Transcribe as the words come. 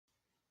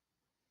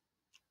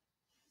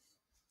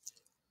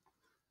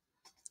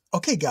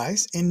Okay,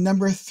 guys, in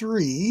number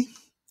 3,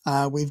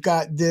 we've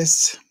got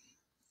this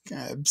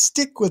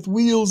stick with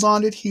wheels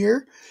on it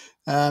here.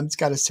 It's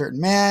got a certain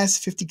mass,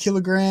 50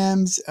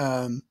 kilograms,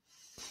 and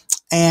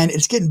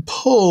it's getting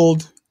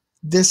pulled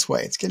this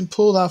way. It's getting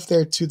pulled off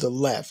there to the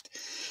left.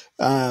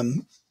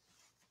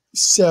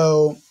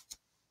 So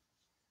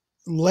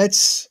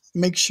let's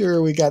make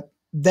sure we got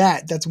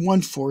that. That's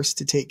one force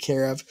to take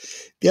care of.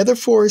 The other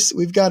force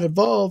we've got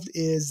involved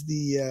is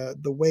the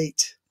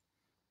weight.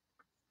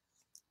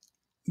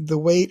 The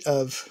weight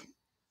of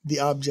the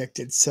object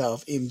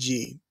itself,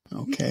 mg.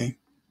 Okay,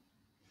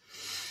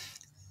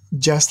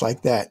 just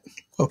like that.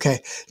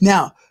 Okay,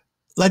 now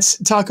let's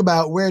talk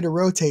about where to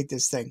rotate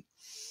this thing.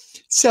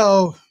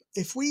 So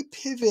if we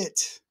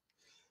pivot,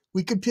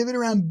 we could pivot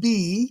around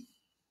B,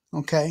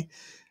 okay,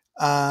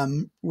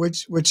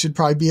 which should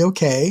probably be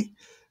okay.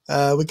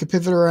 We could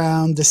pivot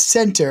around the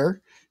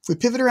center. If we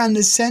pivot around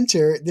the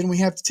center, then we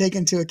have to take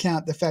into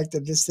account the fact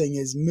that this thing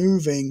is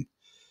moving.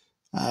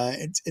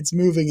 It's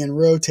moving and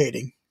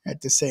rotating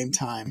at the same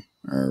time,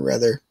 or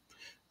rather,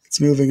 it's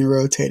moving and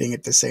rotating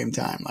at the same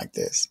time like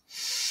this.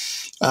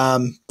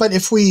 But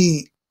if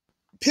we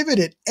pivot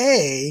at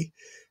A,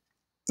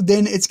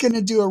 then it's going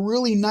to do a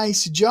really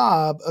nice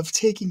job of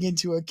taking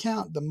into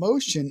account the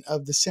motion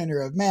of the center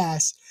of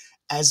mass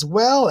as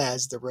well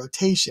as the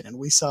rotation. And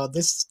we saw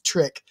this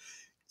trick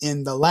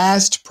in the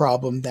last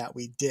problem that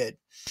we did.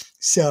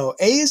 So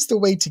A is the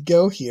way to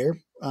go here.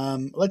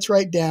 Let's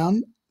write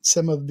down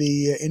some of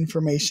the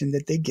information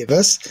that they give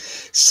us.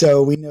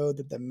 So we know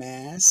that the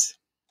mass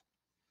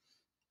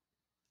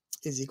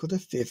is equal to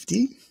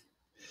 50.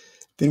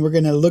 Then we're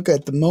going to look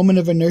at the moment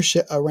of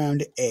inertia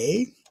around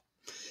A.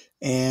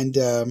 And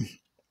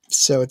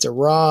so it's a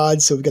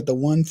rod, so we've got the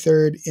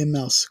 1/3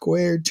 ml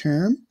squared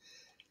term.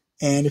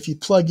 And if you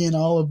plug in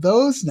all of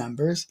those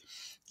numbers,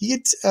 you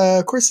get,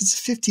 of course, it's a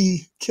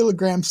 50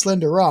 kilogram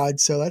slender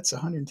rod, so that's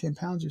 110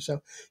 pounds or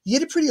so. You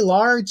get a pretty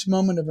large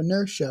moment of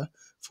inertia,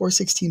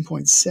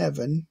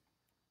 416.7.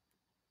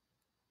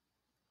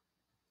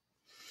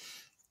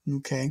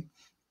 Okay,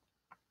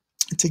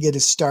 to get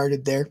us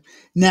started there.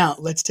 Now,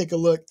 let's take a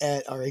look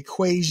at our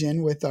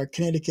equation with our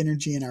kinetic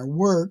energy and our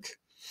work.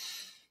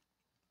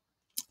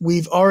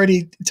 We've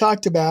already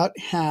talked about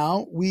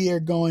how we are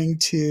going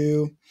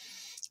to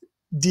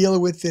deal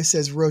with this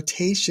as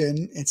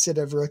rotation instead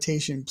of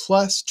rotation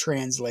plus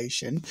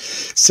translation.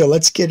 So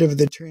let's get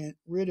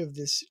rid of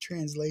this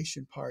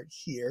translation part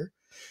here.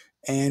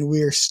 And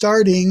we're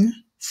starting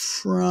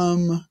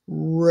from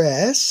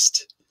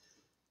rest.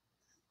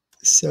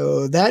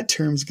 So that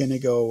term's going to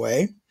go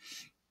away.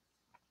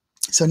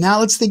 So now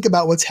let's think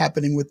about what's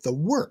happening with the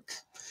work.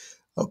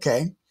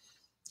 Okay,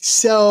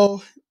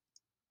 so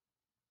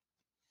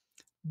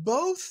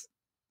both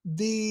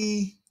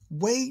the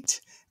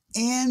weight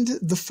and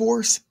the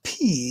force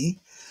P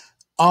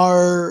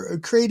are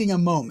creating a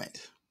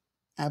moment.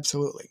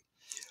 Absolutely.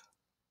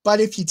 But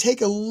if you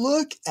take a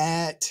look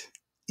at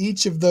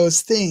each of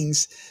those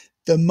things,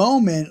 the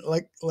moment,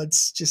 like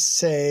let's just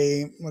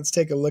say, let's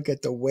take a look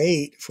at the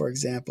weight, for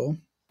example.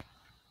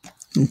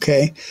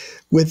 Okay,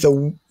 with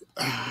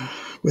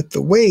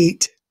the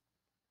weight,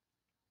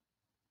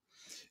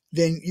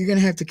 then you're going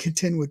to have to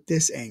contend with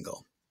this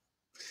angle.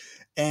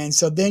 And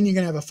so then you're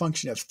going to have a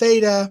function of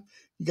theta.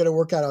 You got to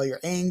work out all your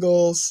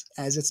angles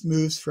as it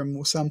moves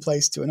from some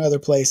place to another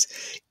place.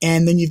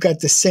 And then you've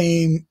got the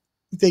same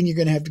thing you're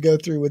going to have to go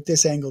through with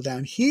this angle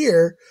down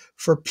here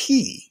for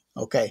P.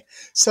 Okay,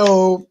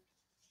 so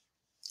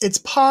it's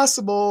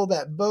possible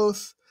that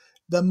both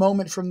the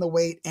moment from the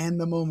weight and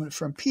the moment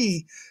from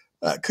P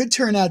could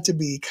turn out to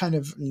be kind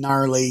of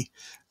gnarly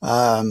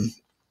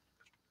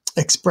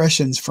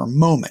expressions for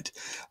moment.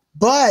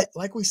 But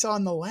like we saw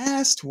in the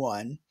last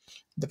one,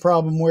 the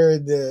problem where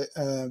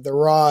the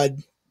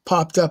rod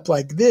popped up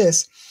like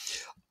this,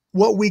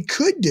 what we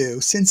could do,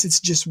 since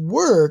it's just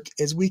work,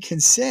 is we can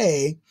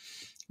say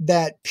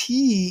that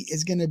P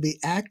is going to be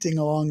acting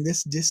along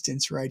this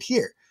distance right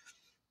here.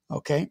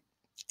 Okay,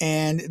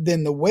 and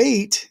then the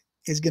weight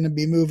is going to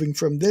be moving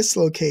from this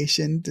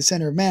location, the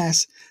center of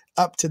mass,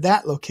 up to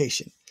that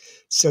location.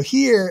 So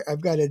here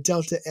I've got a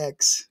delta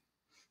X,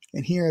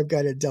 and here I've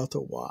got a delta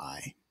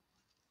Y.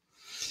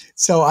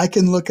 So I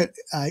can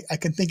I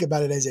can think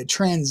about it as a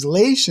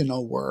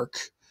translational work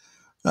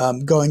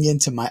going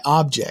into my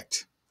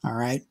object. All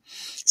right.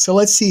 So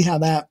let's see how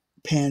that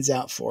pans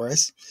out for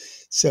us.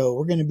 So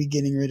we're going to be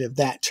getting rid of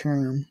that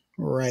term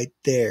right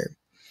there.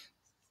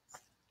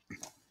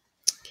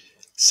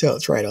 So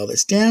let's write all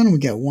this down. We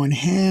got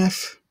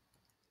 1/2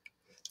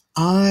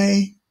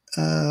 I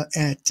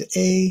at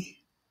A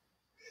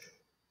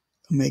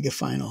omega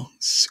final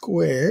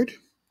squared.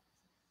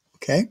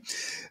 Okay.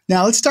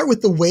 Now let's start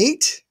with the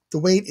weight. The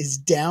weight is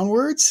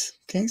downwards.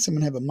 Okay. So I'm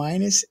going to have a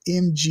minus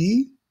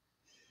mg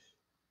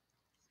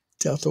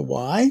delta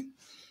y.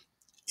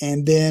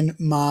 And then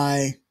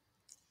my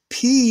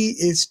P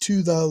is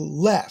to the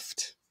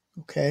left.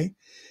 Okay.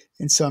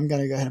 And so I'm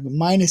going to have a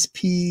minus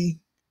P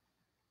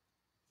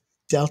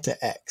delta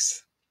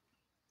X.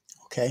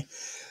 Okay.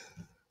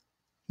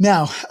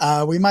 Now,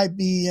 we might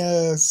be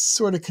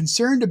sort of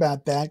concerned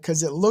about that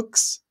because it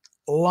looks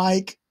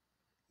like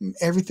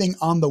everything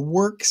on the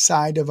work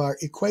side of our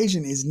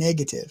equation is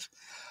negative.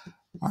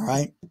 All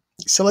right.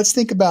 So let's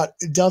think about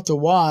delta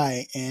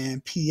y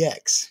and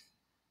px.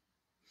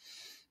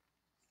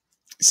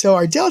 So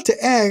our delta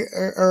x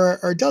or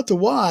our delta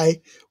y,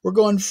 we're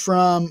going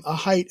from a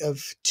height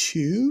of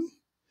 2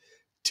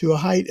 to a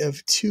height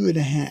of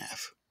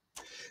 2.5,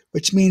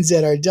 which means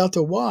that our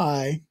delta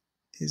y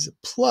is a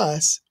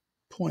plus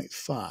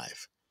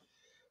 0.5.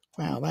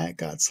 Wow, that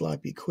got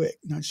sloppy quick.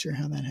 Not sure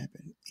how that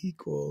happened.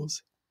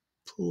 Equals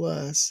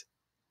plus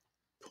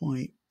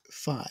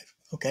 0.5.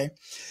 Okay,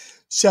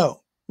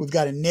 so we've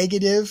got a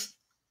negative.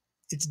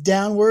 It's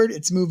downward.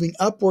 It's moving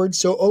upward.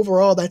 So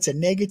overall, that's a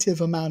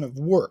negative amount of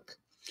work,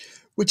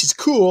 which is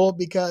cool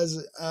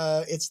because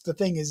it's the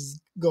thing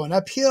is going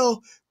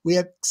uphill. We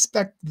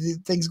expect the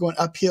things going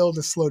uphill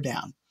to slow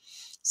down.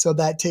 So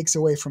that takes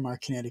away from our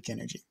kinetic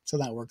energy. So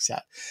that works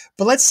out.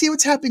 But let's see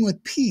what's happening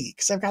with P,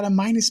 because I've got a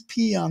minus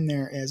P on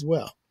there as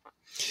well.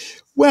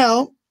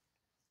 Well,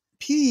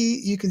 P,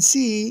 you can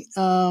see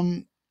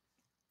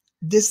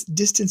this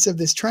distance of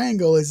this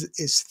triangle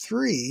is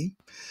 3,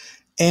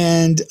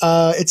 and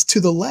it's to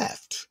the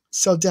left.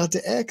 So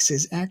delta X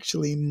is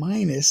actually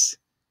minus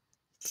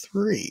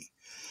 3.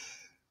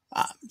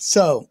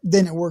 So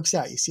then it works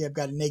out. You see, I've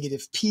got a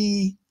negative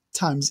P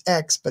times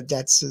X, but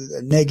that's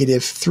a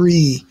negative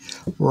 3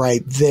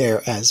 right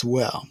there as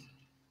well.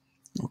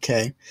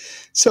 Okay,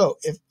 so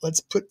let's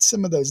put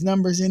some of those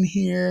numbers in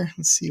here.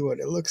 Let's see what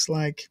it looks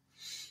like.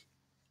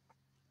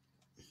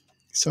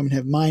 So I'm going to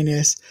have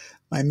minus.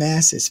 My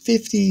mass is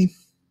 50,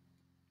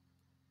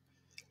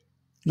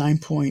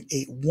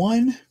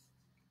 9.81,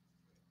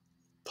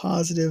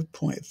 positive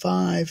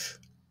 0.5.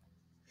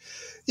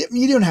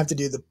 You don't have to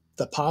do the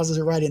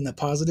positive right in the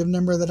positive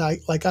number that I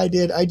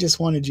did. I just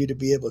wanted you to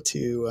be able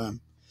to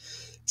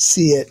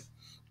see it.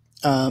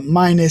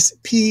 Minus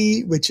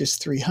P, which is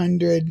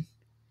 300,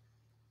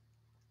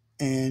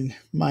 and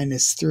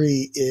minus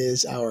 3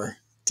 is our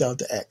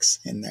delta X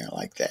in there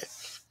like that.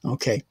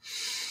 Okay.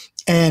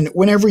 And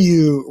whenever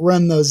you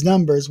run those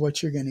numbers,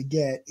 what you're going to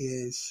get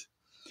is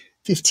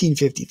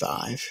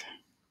 1555.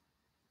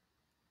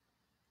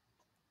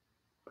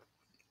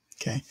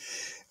 Okay.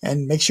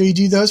 And make sure you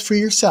do those for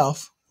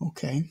yourself.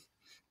 Okay.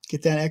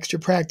 Get that extra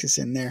practice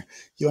in there.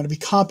 You want to be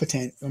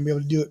competent. You want to be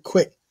able to do it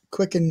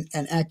quick and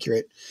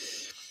accurate.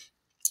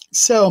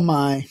 So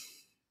my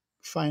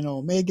final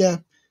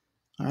omega,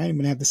 all right, I'm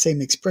going to have the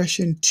same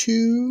expression,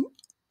 2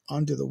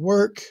 onto the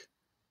work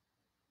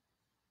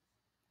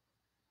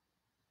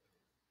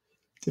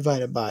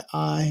divided by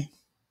I.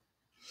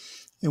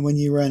 And when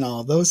you run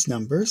all those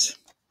numbers,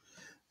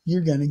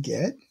 you're going to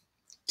get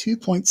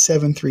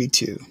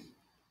 2.732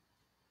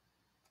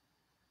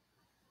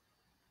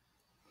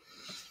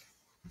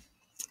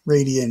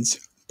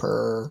 radians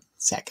per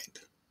second.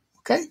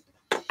 Okay?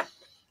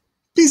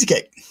 Piece of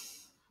cake.